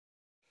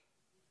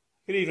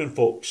Good evening,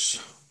 folks.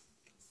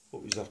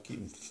 Hope you are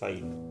keeping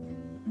fine.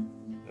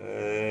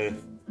 A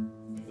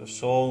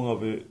song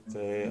about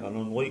an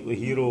unlikely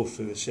hero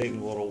for the Second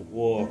World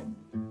War,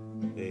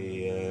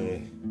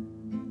 the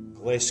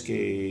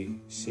Glasgow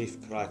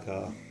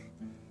safecracker,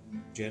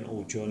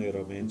 gentle Johnny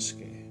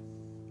Ramensky.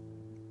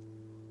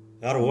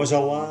 There was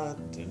a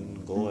lad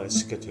in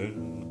Glasgow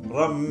town,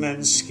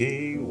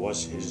 Ramensky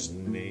was his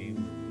name.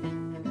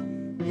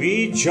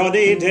 Wee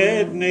Johnny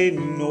didna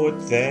know it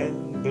then,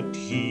 but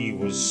he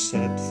was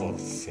set for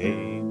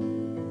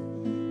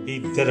fame. He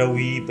did a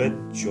wee bit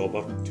job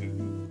or two,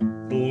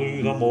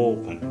 blew them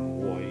open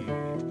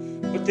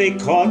wide, but they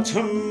caught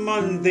him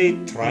and they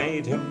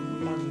tried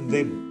him and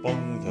they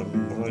bunged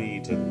him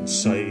right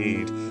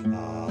inside.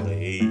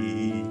 Alley,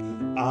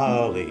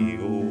 alley,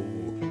 oh,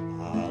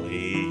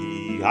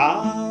 alley,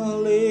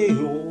 alley,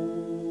 oh.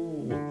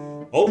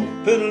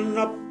 Open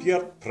up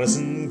your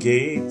prison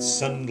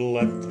gates and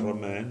let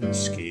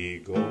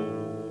Ramensky go.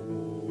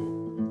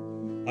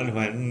 And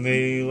when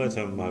they let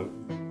him out,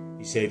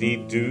 he said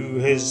he'd do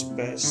his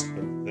best,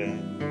 but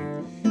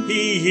then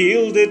he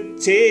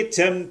yielded to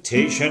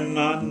temptation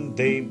and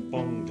they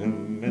bunged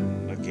him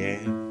in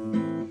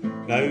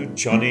again. Now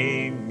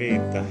Johnny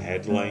made the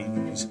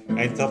headlines,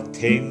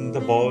 entertained the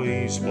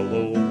boys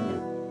below,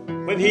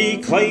 when he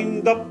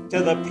climbed up to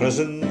the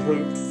prison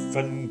roof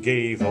and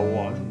gave a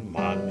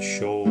one-man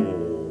show.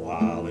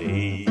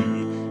 Alley,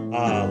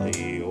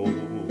 alley, oh,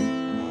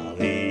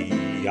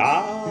 alley,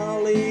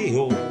 alley,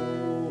 oh.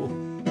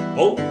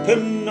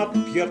 Open up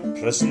your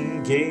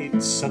prison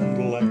gates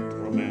and let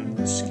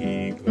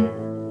Ramensky go.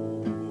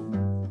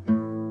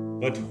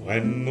 But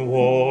when the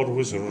war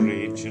was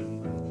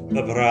raging,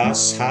 the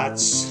brass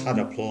hats had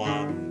a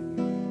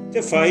plan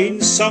to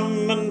find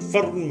some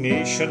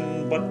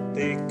information, but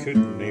they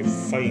couldn't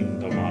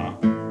find a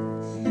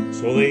man.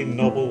 So they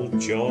nobbled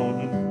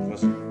John in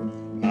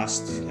prison,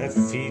 asked if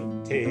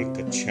he'd take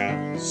a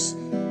chance.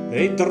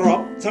 They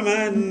dropped him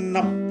in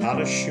a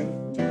parachute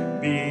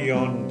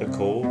beyond the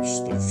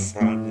coast of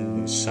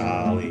France.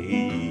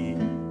 Alley,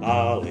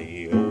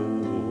 alley,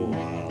 oh,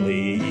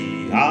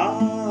 alley,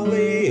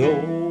 alley,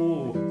 oh.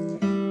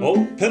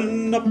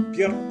 Open up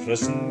your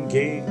prison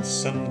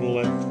gates and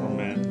let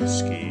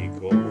Ramensky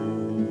go.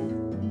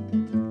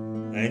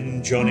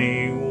 And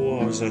Johnny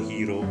was a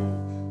hero,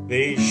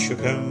 they shook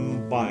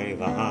him by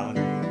the hand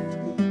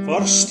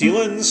for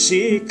stealing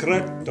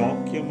secret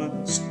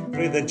documents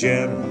for the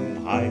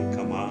German High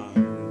Command.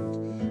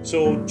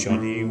 So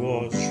Johnny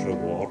was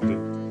rewarded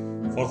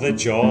for the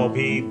job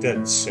he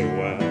did so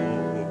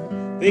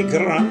well. They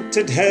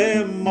granted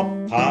him a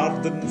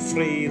pardon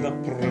frae the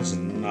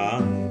prison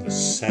and the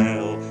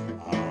cell.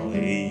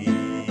 Alley,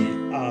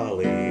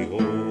 alley,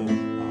 oh,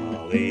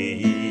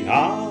 alley,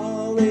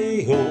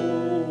 alley,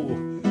 oh.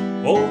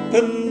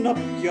 Open up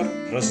your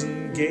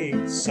prison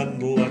gates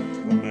and let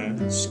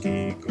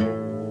Ramensky go.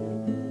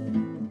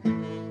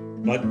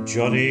 But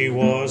Johnny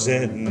was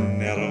in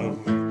error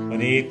when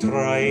he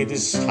tried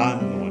his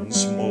hand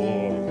once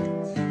more,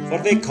 for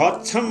they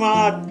caught him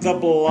at the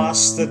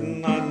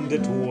blasting and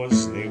it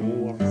wasn't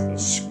worth a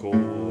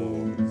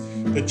score.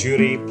 The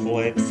jury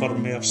pled for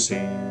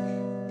mercy,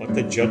 but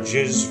the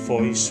judge's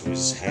voice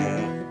was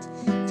heard.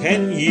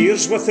 10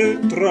 years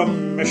without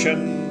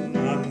remission,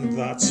 and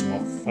that's my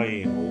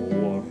final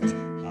word.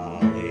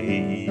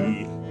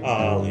 Alley,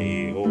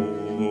 alley,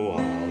 oh,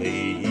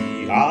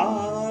 alley,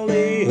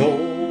 alley, oh.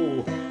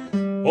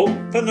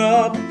 Open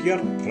up your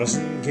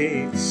prison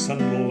gates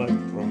and let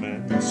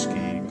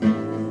Ramensky go.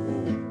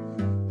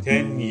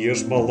 10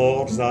 years, my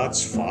lord,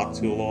 that's far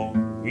too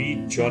long,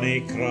 wee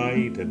Johnny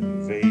cried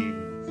in vain.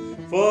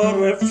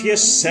 For if you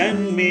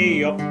send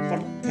me up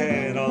for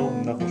 10, I'll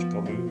never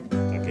come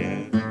out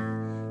again.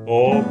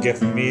 Oh,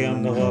 give me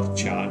another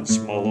chance,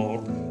 my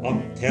lord,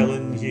 I'm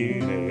telling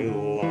you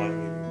no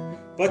lie.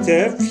 But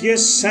if you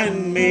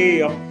send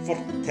me up for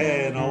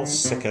 10, I'll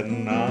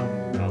sicken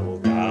and I'll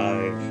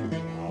die.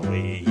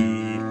 Alley,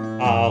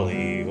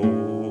 alley,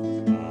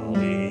 oh,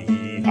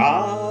 alley,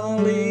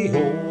 alley,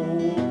 oh.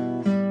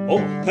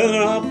 Open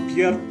up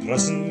your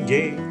prison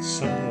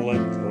gates and let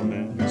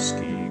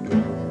Ramensky go.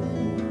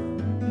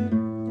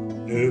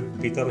 Now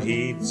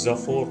Peterhead's a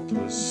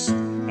fortress,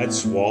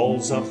 its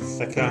walls are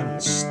thick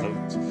and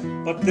stout,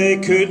 but they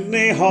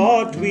couldn't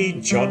hold wee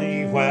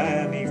Johnny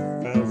when he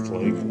felt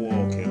like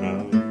walking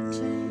out.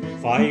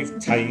 5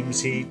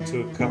 times he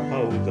took a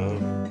powder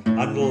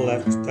and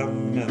left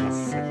them in a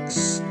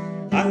fix,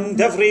 and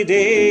every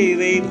day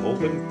they'd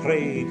hope and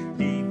pray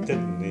he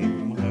didn't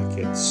make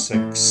it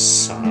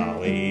 6.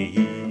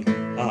 Alley,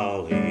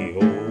 alley,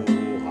 oh,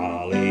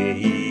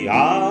 alley,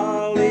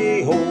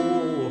 alley, oh.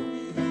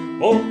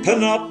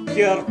 Open up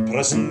your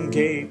prison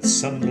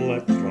gates and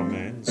let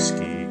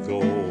Ramensky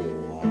go.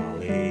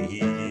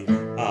 Alley,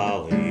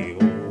 alley,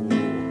 oh,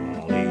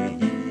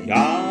 alley,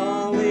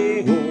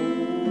 alley, oh.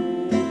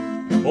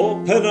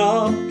 Open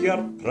up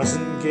your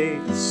prison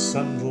gates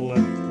and let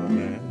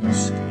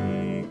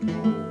Ramensky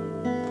go.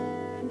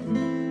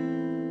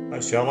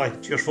 Thanks, Charlie.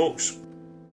 Cheers, folks.